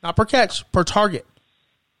target. Not per catch, per target.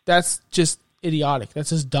 That's just idiotic. That's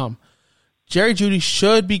just dumb. Jerry Jeudy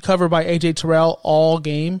should be covered by A.J. Terrell all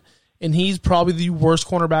game, and he's probably the worst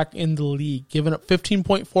cornerback in the league, giving up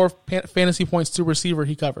 15.4 fantasy points to receiver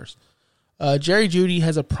he covers. Jerry Jeudy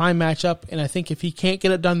has a prime matchup, and I think if he can't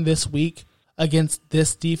get it done this week against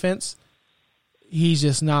this defense, he's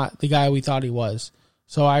just not the guy we thought he was.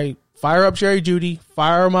 So I fire up Jerry Jeudy,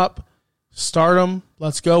 fire him up, start him,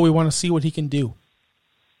 let's go. We want to see what he can do.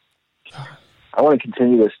 I want to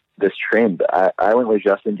continue this trend. I went with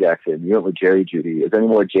Justin Jackson. You went with Jerry Jeudy. Is there any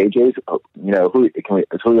more JJs?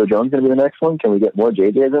 Is Julio Jones going to be the next one? Can we get more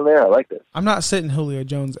JJs in there? I like this. I'm not sitting Julio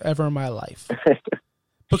Jones ever in my life.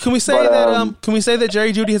 But can we say that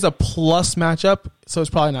Jerry Jeudy has a plus matchup? So it's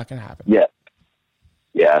probably not going to happen. Yeah.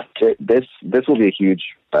 This will be a huge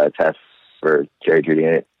test for Jerry Jeudy.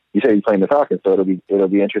 And you said he's playing the Falcons, so it'll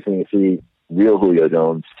be interesting to see real Julio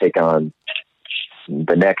Jones take on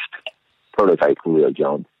the next prototype Julio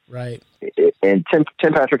Jones. Right. And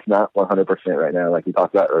Tim Patrick's not 100% right now, like we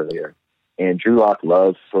talked about earlier. And Drew Lock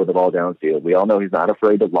loves to throw the ball downfield. We all know he's not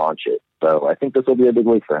afraid to launch it. So I think this will be a big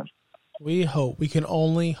week for him. We hope. We can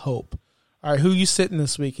only hope. All right, who are you sitting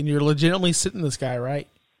this week? And you're legitimately sitting this guy, right?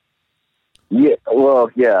 Yeah.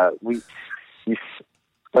 Well, yeah. We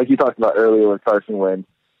like you talked about earlier with Carson Wentz,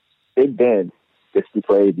 Big Ben gets to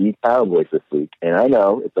play the Cowboys this week. And I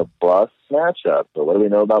know it's a plus matchup. But what do we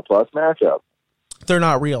know about plus matchup? They're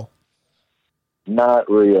not real. Not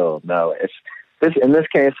real. No. In this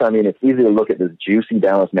case, I mean, it's easy to look at this juicy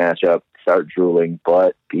Dallas matchup, start drooling,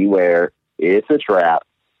 but beware, it's a trap.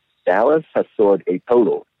 Dallas has scored a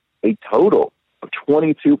total of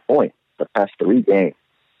 22 points the past 3 games.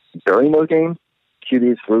 During those games,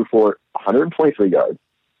 QBs threw for 123 yards,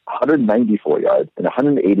 194 yards, and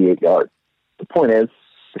 188 yards. The point is,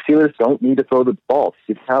 the Steelers don't need to throw the ball to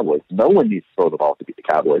beat the Cowboys. No one needs to throw the ball to beat the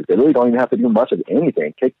Cowboys. They really don't even have to do much of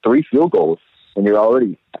anything. Kick 3 field goals, and you're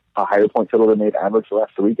already a higher point total than they've averaged the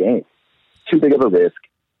last 3 games. Too big of a risk.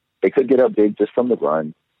 They could get up big just from the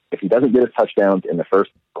run. If he doesn't get his touchdowns in the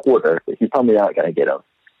first quarter, he's probably not going to get them.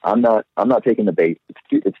 I'm not taking the bait.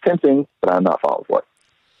 It's tempting, but I'm not falling for it.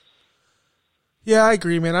 Yeah, I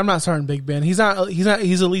agree, man. I'm not starting Big Ben. He's at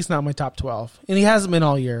least not my top 12, and he hasn't been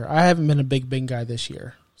all year. I haven't been a Big Ben guy this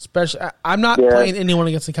year. Especially, I'm not playing anyone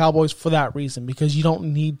against the Cowboys for that reason, because you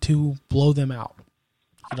don't need to blow them out.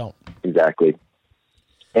 You don't. Exactly.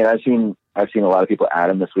 And I've seen a lot of people add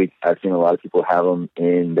him this week. I've seen a lot of people have him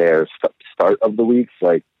in their start of the weeks,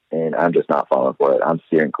 and I'm just not falling for it. I'm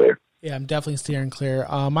steering clear. Yeah, I'm definitely steering clear.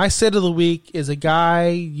 My sit of the week is a guy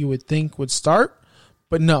you would think would start,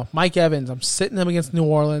 but no, Mike Evans. I'm sitting him against New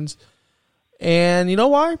Orleans. And you know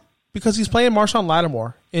why? Because he's playing Marshawn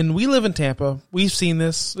Lattimore. And we live in Tampa. We've seen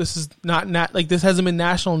this. This is not this hasn't been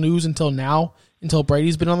national news until now, until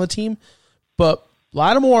Brady's been on the team. But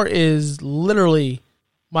Lattimore is literally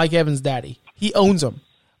Mike Evans' daddy. He owns him.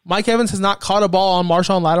 Mike Evans has not caught a ball on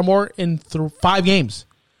Marshawn Lattimore in 5 games.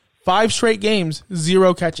 5 straight games,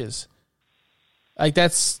 0 catches.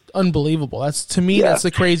 That's unbelievable. That's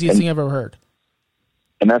the craziest thing I've ever heard.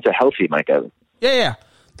 And that's a healthy Mike Evans. Yeah.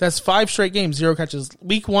 That's 5 straight games, 0 catches.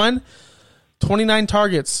 Week 1, 29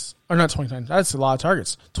 targets. Or not 29. That's a lot of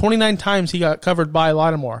targets. 29 times he got covered by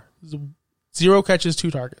Lattimore. 0 catches,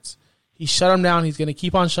 2 targets. He shut him down. He's going to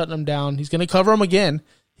keep on shutting him down. He's going to cover him again.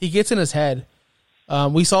 He gets in his head.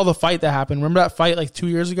 We saw the fight that happened. Remember that fight 2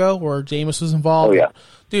 years ago where Jameis was involved? Oh, yeah.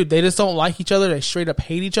 Dude, they just don't like each other. They straight up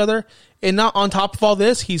hate each other. And not on top of all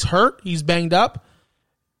this, he's hurt. He's banged up.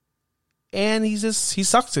 And he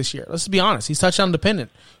sucks this year. Let's be honest. He's touchdown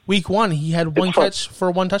dependent. Week 1, he had 1 catch for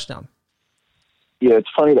 1 touchdown. Yeah, it's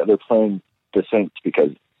funny that they're playing the Saints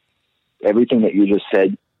because everything that you just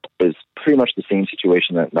said is pretty much the same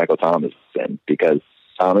situation that Michael Thomas is in, because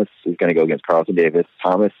Thomas is going to go against Carlton Davis.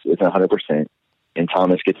 Thomas isn't 100%, and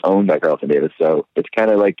Thomas gets owned by Carlton Davis. So it's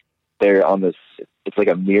kind of like they're on this, it's like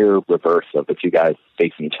a mirror reverse of the 2 guys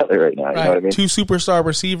facing each other right now. You know what I mean? 2 superstar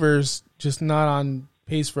receivers just not on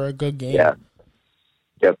pace for a good game. Yeah.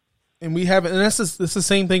 Yep. And we haven't, and this is the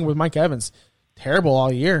same thing with Mike Evans. Terrible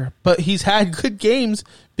all year, but he's had good games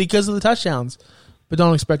because of the touchdowns. But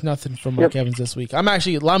don't expect nothing from Mike Evans this week. I'm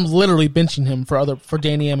literally benching him for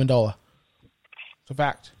Danny Amendola. It's a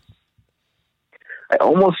fact. I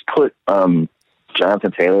almost put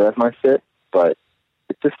Jonathan Taylor as my sit, but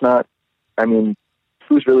it's just not. I mean,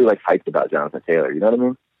 who's really hyped about Jonathan Taylor? You know what I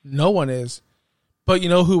mean? No one is. But you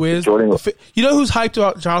know who is? You know who's hyped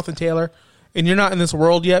about Jonathan Taylor? And you're not in this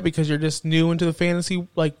world yet because you're just new into the fantasy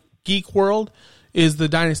geek world. Is the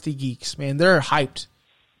Dynasty Geeks, man? They're hyped.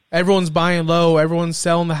 Everyone's buying low. Everyone's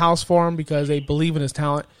selling the house for him because they believe in his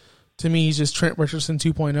talent. To me, he's just Trent Richardson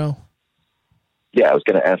 2.0. Yeah, I was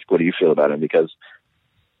going to ask, what do you feel about him? Because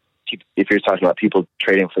if you're talking about people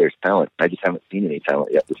trading for their talent, I just haven't seen any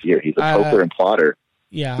talent yet this year. He's a poker and plotter.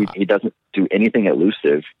 Yeah, he doesn't do anything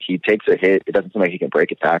elusive. He takes a hit. It doesn't seem like he can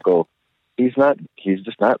break a tackle. He's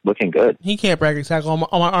just not looking good. He can't break a tackle.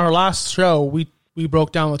 On our last show, we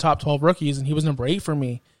broke down the top 12 rookies, and he was number 8 for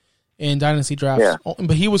me in Dynasty drafts. Yeah.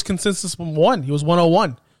 But he was consensus 1. He was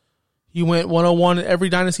 101. He went 101 in every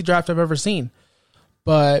Dynasty draft I've ever seen.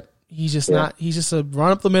 But he's just not. He's just a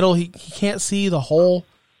run up the middle. He can't see the hole.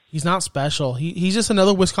 He's not special. He's just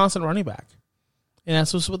another Wisconsin running back. And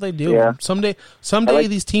that's just what they do. Yeah. Someday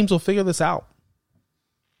these teams will figure this out.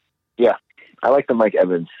 Yeah. I like the Mike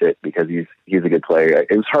Evans fit because he's a good player.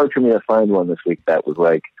 It was hard for me to find one this week that was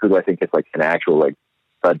like, who do I think is like an actual like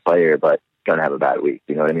stud player, but gonna have a bad week.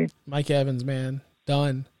 You know what I mean? Mike Evans, man,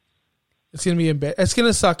 done. It's gonna be it's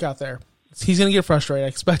gonna suck out there. He's gonna get frustrated. I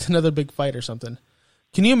expect another big fight or something.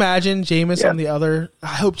 Can you imagine Jameis on the other? I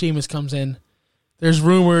hope Jameis comes in. There's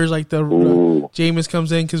rumors like Jameis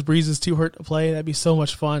comes in because Breeze is too hurt to play. That'd be so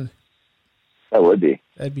much fun. That would be.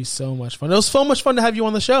 That'd be so much fun. It was so much fun to have you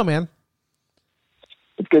on the show, man.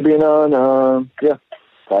 It's good being on.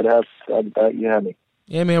 Glad that you had me.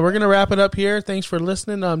 Yeah, man, we're going to wrap it up here. Thanks for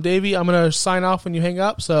listening. Davey, I'm going to sign off when you hang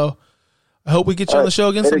up, so I hope we get you on the show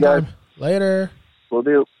again sometime. Guys. Later. Will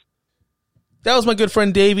do. That was my good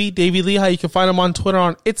friend Davey Lehigh. You can find him on Twitter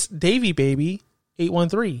on It's Davey Baby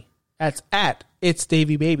 813. That's at It's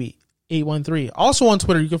Davey Baby 813. Also on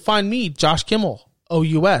Twitter, you can find me, Josh Kimmel,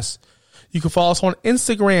 OUS. You can follow us on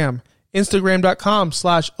Instagram,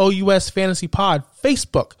 Instagram.com/OUS Fantasy Pod,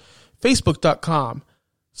 Facebook,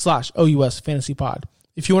 Facebook.com/OUS Fantasy Pod.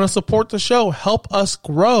 If you want to support the show, help us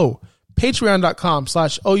grow,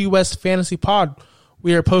 Patreon.com/OUS Fantasy Pod.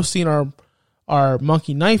 We are posting our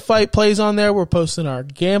Monkey Knife Fight plays on there. We're posting our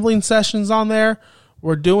gambling sessions on there.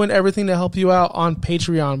 We're doing everything to help you out on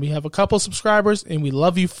Patreon. We have a couple subscribers, and we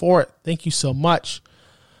love you for it. Thank you so much.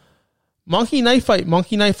 Monkey Knife Fight,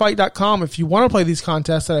 monkeyknifefight.com. If you want to play these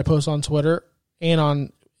contests that I post on Twitter and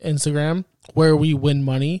on Instagram, where we win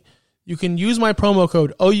money, you can use my promo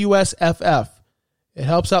code OUSFF. It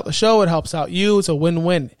helps out the show. It helps out you. It's a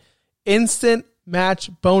win-win. Instant match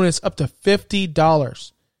bonus up to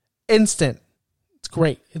 $50. Instant. It's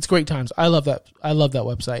great. It's great times. I love that. I love that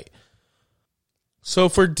website. So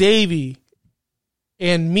for Davey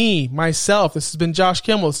and me, myself, this has been Josh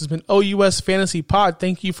Kimmel. This has been OUS Fantasy Pod.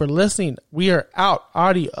 Thank you for listening. We are out.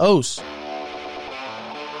 Adios.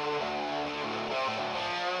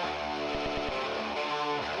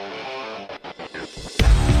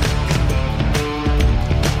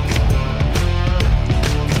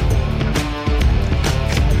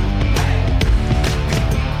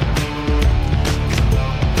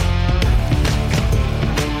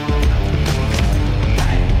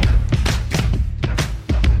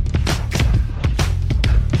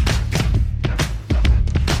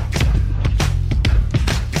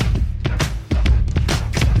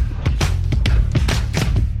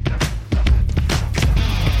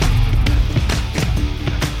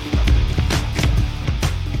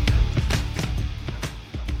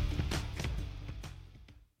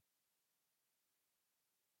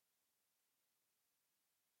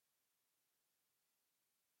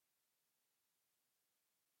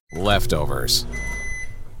 Leftovers,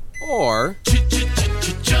 or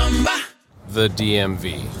the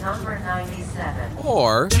DMV, Number 97,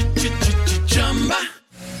 or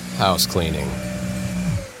house cleaning,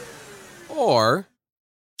 or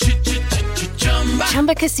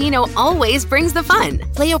Chumba Casino always brings the fun.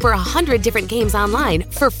 Play over 100 different games online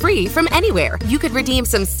for free from anywhere. You could redeem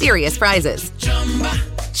some serious prizes.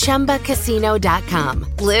 ChumbaCasino.com.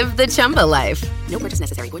 Live the Chumba life. No purchase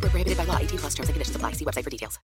necessary. Void where prohibited by law. 18+ terms and conditions apply. See website for details.